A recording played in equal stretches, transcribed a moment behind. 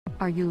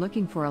Are you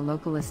looking for a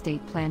local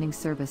estate planning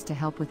service to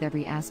help with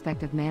every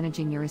aspect of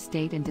managing your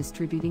estate and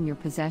distributing your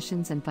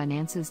possessions and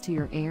finances to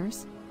your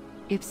heirs?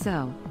 If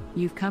so,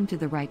 you've come to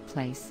the right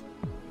place.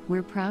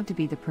 We're proud to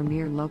be the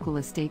premier local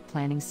estate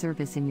planning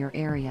service in your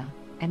area,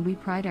 and we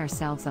pride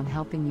ourselves on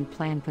helping you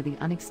plan for the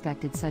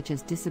unexpected, such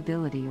as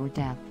disability or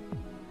death.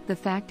 The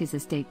fact is,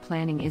 estate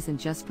planning isn't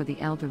just for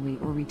the elderly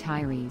or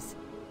retirees.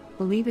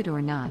 Believe it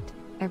or not,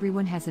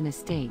 everyone has an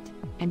estate,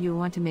 and you'll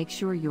want to make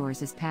sure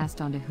yours is passed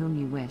on to whom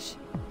you wish.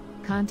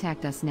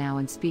 Contact us now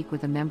and speak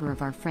with a member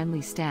of our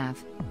friendly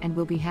staff, and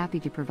we'll be happy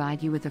to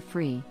provide you with a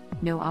free,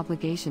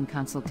 no-obligation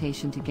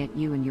consultation to get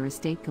you and your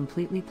estate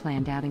completely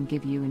planned out and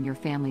give you and your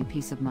family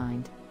peace of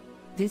mind.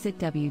 Visit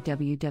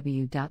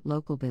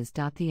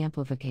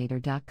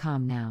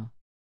www.localbiz.theamplificator.com now.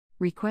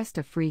 Request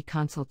a free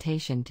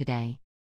consultation today.